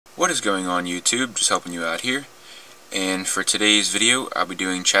What is going on, YouTube? Just helping you out here. And for today's video, I'll be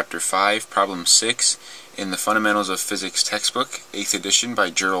doing Chapter 5, Problem 6 in the Fundamentals of Physics textbook, 8th edition by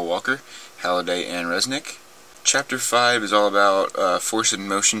Gerald Walker, Halliday, and Resnick. Chapter 5 is all about Force and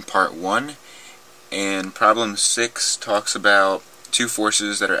Motion Part 1, and Problem 6 talks about two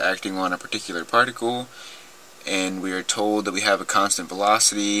forces that are acting on a particular particle, and we are told that we have a constant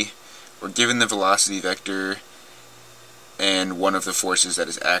velocity. We're given the velocity vector and one of the forces that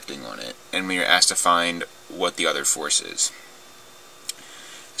is acting on it, and we are asked to find what the other force is.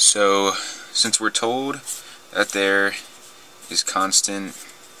 So, since we're told that there is constant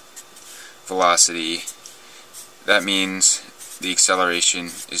velocity, that means the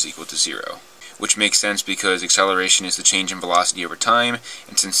acceleration is equal to 0. Which makes sense because acceleration is the change in velocity over time,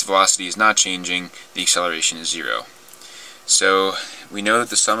 and since the velocity is not changing, the acceleration is 0. So, we know that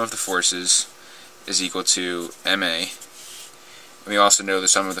the sum of the forces is equal to ma. We also know the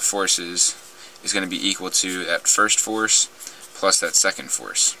sum of the forces is going to be equal to that first force plus that second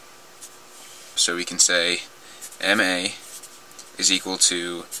force. So we can say ma is equal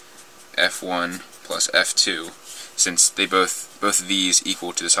to F1 plus F2, since they both of these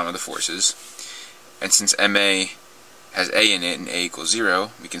equal to the sum of the forces. And since ma has a in it and a equals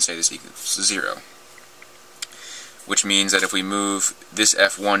 0, we can say this equals to 0. Which means that if we move this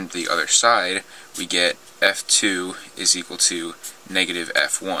F1 to the other side, we get F2 is equal to negative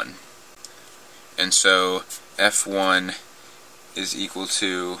F1. And so F1 is equal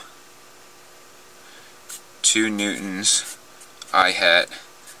to 2 newtons I hat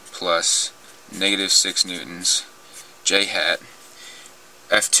plus negative 6 newtons J hat.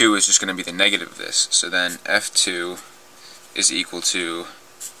 F2 is just going to be the negative of this. So then F2 is equal to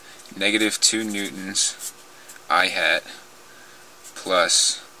negative 2 newtons I hat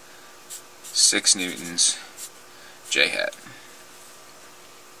plus 6 newtons J hat.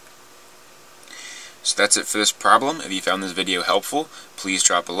 So that's it for this problem. If you found this video helpful, please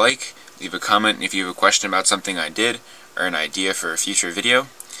drop a like, leave a comment if you have a question about something I did, or an idea for a future video.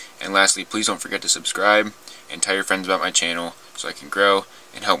 And lastly, please don't forget to subscribe and tell your friends about my channel so I can grow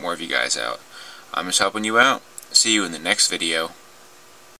and help more of you guys out. I'm just helping you out. See you in the next video.